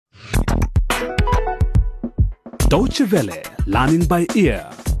Deutsche Welle, learning by ear.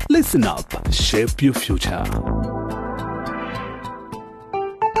 Listen up, shape your future.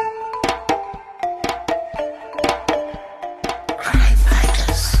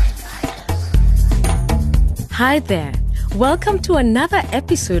 Hi there. Welcome to another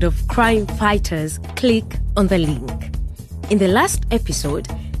episode of Crime Fighters. Click on the link. In the last episode,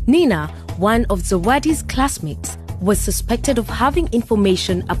 Nina, one of Zawadi's classmates, was suspected of having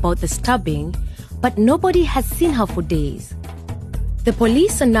information about the stabbing, but nobody has seen her for days. The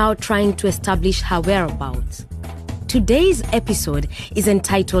police are now trying to establish her whereabouts. Today's episode is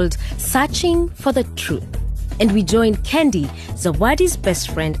entitled Searching for the Truth, and we join Kendi, Zawadi's best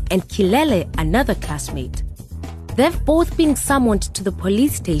friend, and Kilele, another classmate. They've both been summoned to the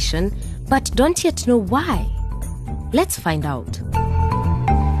police station, but don't yet know why. Let's find out.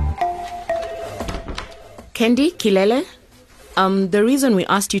 Kendi, Kilele, the reason we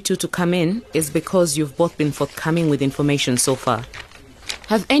asked you two to come in is because you've both been forthcoming with information so far.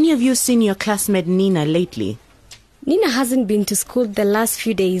 Have any of you seen your classmate Nina lately? Nina hasn't been to school the last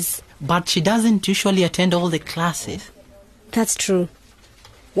few days. But she doesn't usually attend all the classes. That's true.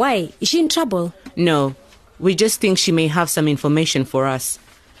 Why? Is she in trouble? No, we just think she may have some information for us.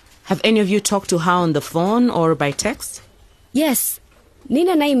 Have any of you talked to her on the phone or by text? Yes.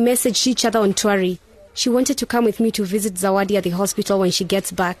 Nina and I messaged each other on Twari. She wanted to come with me to visit Zawadi at the hospital when she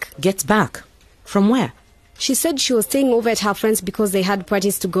gets back. Gets back? From where? She said she was staying over at her friends because they had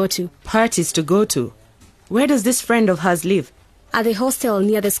parties to go to. Parties to go to? Where does this friend of hers live? At the hostel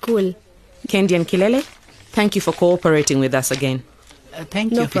near the school. Kendi and Kilele, thank you for cooperating with us again.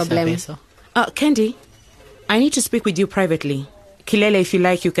 Thank you, No problem. Beso. Kendi, I need to speak with you privately. Kilele, if you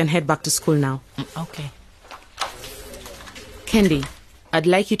like, you can head back to school now. Okay. Kendi, I'd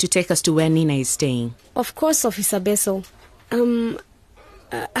like you to take us to where Nina is staying. Of course, Officer Beso.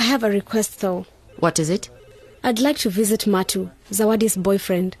 I have a request though. What is it? I'd like to visit Matu, Zawadi's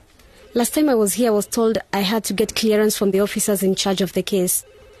boyfriend. Last time I was here, I was told I had to get clearance from the officers in charge of the case.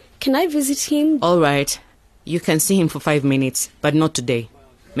 Can I visit him? All right. You can see him for 5 minutes, but not today.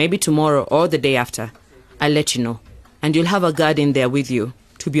 Maybe tomorrow or the day after. I'll let you know. And you'll have a guard in there with you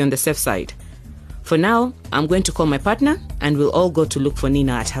to be on the safe side. For now, I'm going to call my partner and we'll all go to look for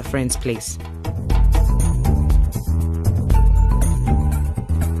Nina at her friend's place.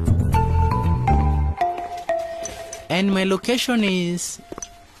 And my location is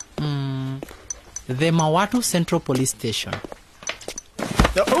the Mawatu Central Police Station.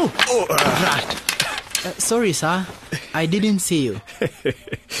 Right. Sorry, sir. I didn't see you.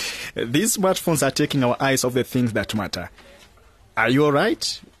 These smartphones are taking our eyes off the things that matter. Are you all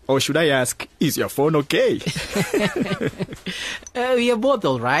right? Or should I ask, is your phone okay? We are both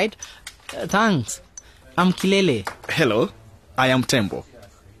all right. Thanks. I'm Kilele. Hello, I am Tembo.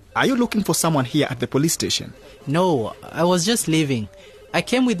 Are you looking for someone here at the police station? No, I was just leaving. I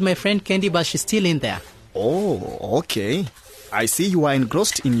came with my friend Kendi, but she's still in there. Oh, okay. I see you are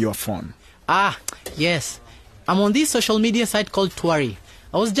engrossed in your phone. Ah, yes. I'm on this social media site called Twari.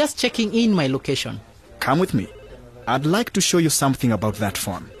 I was just checking in my location. Come with me. I'd like to show you something about that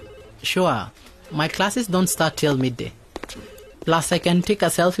phone. Sure. My classes don't start till midday. Plus, I can take a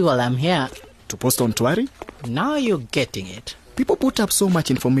selfie while I'm here. To post on Twari? Now you're getting it. People put up so much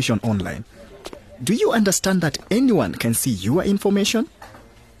information online. Do you understand that anyone can see your information?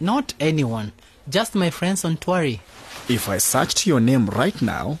 Not anyone. Just my friends on Twari. If I searched your name right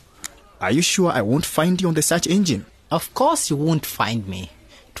now, are you sure I won't find you on the search engine? Of course you won't find me.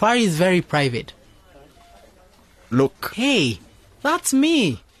 Twari is very private. Look. Hey, that's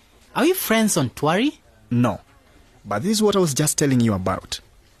me. Are we friends on Twari? No. But this is what I was just telling you about.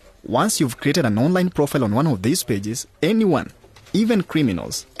 Once you've created an online profile on one of these pages, anyone, even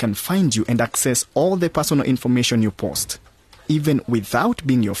criminals, can find you and access all the personal information you post, even without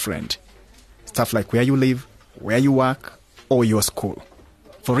being your friend. Stuff like where you live, where you work, or your school.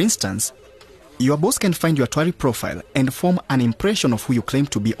 For instance, your boss can find your Twari profile and form an impression of who you claim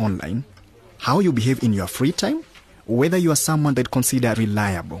to be online, how you behave in your free time, whether you are someone they'd consider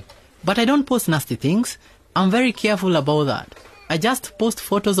reliable. But I don't post nasty things. I'm very careful about that. I just post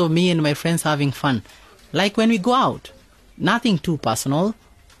photos of me and my friends having fun, like when we go out. Nothing too personal.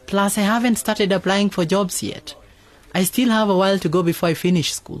 Plus, I haven't started applying for jobs yet. I still have a while to go before I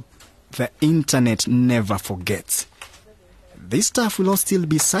finish school. The internet never forgets. This stuff will all still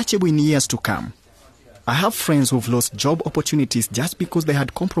be searchable in years to come. I have friends who've lost job opportunities just because they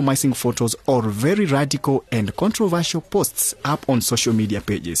had compromising photos or very radical and controversial posts up on social media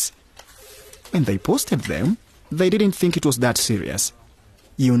pages. When they posted them, they didn't think it was that serious.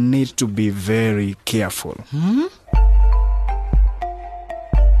 You need to be very careful.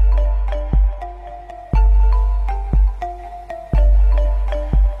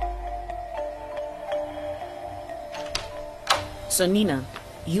 So, Nina,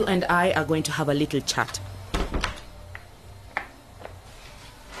 you and I are going to have a little chat.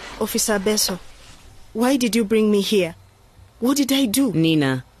 Officer Beso, why did you bring me here? What did I do?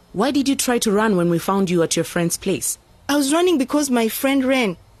 Nina, why did you try to run when we found you at your friend's place? I was running because my friend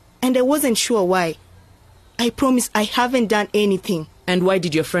ran, and I wasn't sure why. I promise I haven't done anything. And why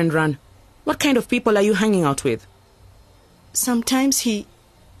did your friend run? What kind of people are you hanging out with? Sometimes he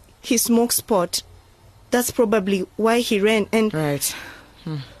smokes pot. That's probably why he ran and... Right.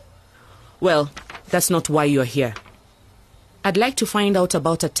 Well, that's not why you're here. I'd like to find out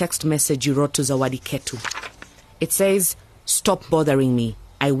about a text message you wrote to Zawadi Ketu. It says, "Stop bothering me.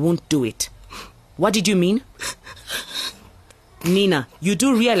 I won't do it." What did you mean? Nina, you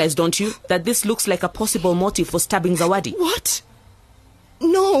do realize, don't you, that this looks like a possible motive for stabbing Zawadi? What?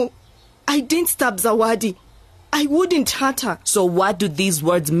 No, I didn't stab Zawadi. I wouldn't hurt her. So what do these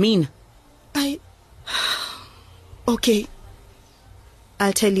words mean? Okay,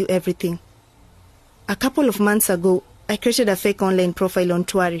 I'll tell you everything. A couple of months ago, I created a fake online profile on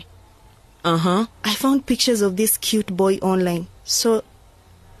Twari. I found pictures of this cute boy online, so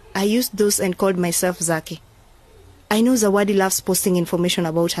I used those and called myself Zaki. I know Zawadi loves posting information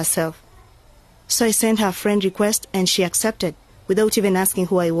about herself. So I sent her a friend request and she accepted, without even asking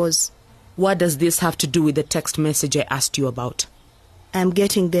who I was. What does this have to do with the text message I asked you about? I'm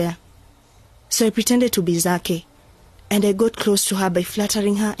getting there. So I pretended to be Zaki, and I got close to her by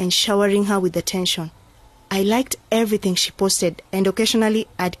flattering her and showering her with attention. I liked everything she posted, and occasionally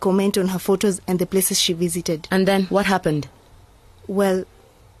I'd comment on her photos and the places she visited. And then what happened? Well,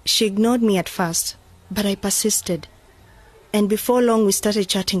 she ignored me at first, but I persisted. And before long we started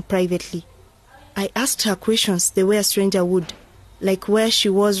chatting privately. I asked her questions the way a stranger would, like where she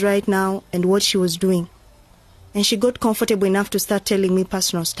was right now and what she was doing. And she got comfortable enough to start telling me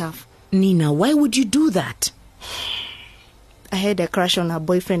personal stuff. Nina, why would you do that? I had a crush on her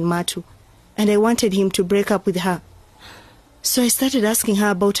boyfriend Matu, and I wanted him to break up with her. So I started asking her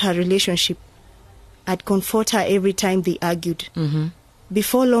about her relationship. I'd comfort her every time they argued.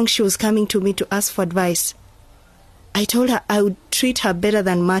 Before long, she was coming to me to ask for advice. I told her I would treat her better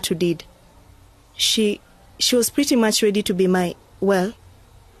than Matu did. She was pretty much ready to be my,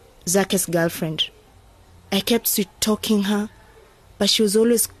 Zake's girlfriend. I kept sweet-talking her, but she was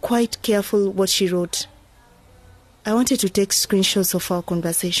always quite careful what she wrote. I wanted to take screenshots of our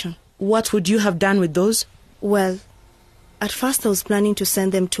conversation. What would you have done with those? Well, at first I was planning to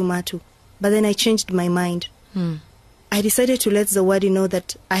send them to Matu, but then I changed my mind. I decided to let Zawadi know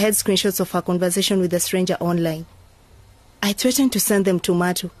that I had screenshots of her conversation with a stranger online. I threatened to send them to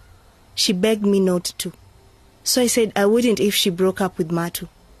Matu. She begged me not to. So I said I wouldn't if she broke up with Matu.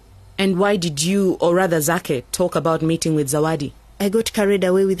 And why did you, or rather Zake, talk about meeting with Zawadi? I got carried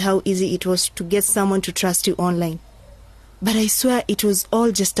away with how easy it was to get someone to trust you online. But I swear it was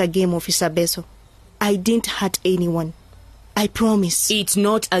all just a game, Officer Beso. I didn't hurt anyone. I promise. It's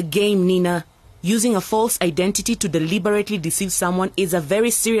not a game, Nina. Using a false identity to deliberately deceive someone is a very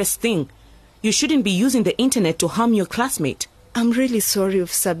serious thing. You shouldn't be using the internet to harm your classmate. I'm really sorry,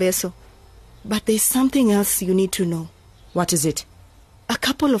 Officer Beso. But there's something else you need to know. What is it? A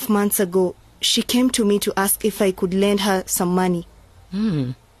couple of months ago, she came to me to ask if I could lend her some money.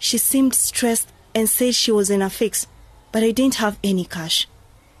 She seemed stressed and said she was in a fix, but I didn't have any cash.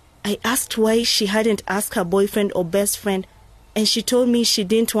 I asked why she hadn't asked her boyfriend or best friend, and she told me she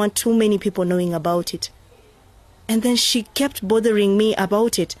didn't want too many people knowing about it. And then she kept bothering me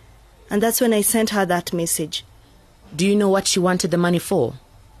about it, and that's when I sent her that message. Do you know what she wanted the money for?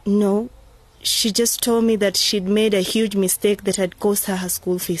 No. She just told me that she'd made a huge mistake that had cost her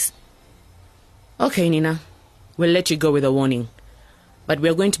school fees. Okay, Nina. We'll let you go with a warning. But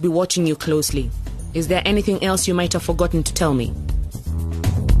we're going to be watching you closely. Is there anything else you might have forgotten to tell me?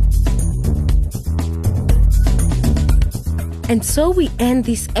 And so we end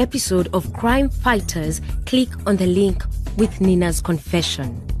this episode of Crime Fighters. Click on the link with Nina's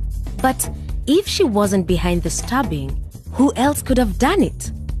confession. But if she wasn't behind the stabbing, who else could have done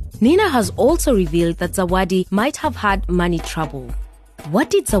it? Nina has also revealed that Zawadi might have had money trouble. What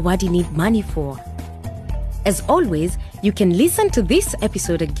did Zawadi need money for? As always, you can listen to this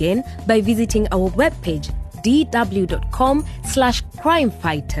episode again by visiting our webpage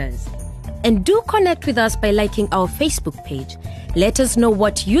dw.com/crimefighters. And do connect with us by liking our Facebook page. Let us know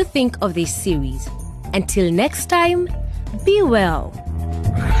what you think of this series. Until next time, be well.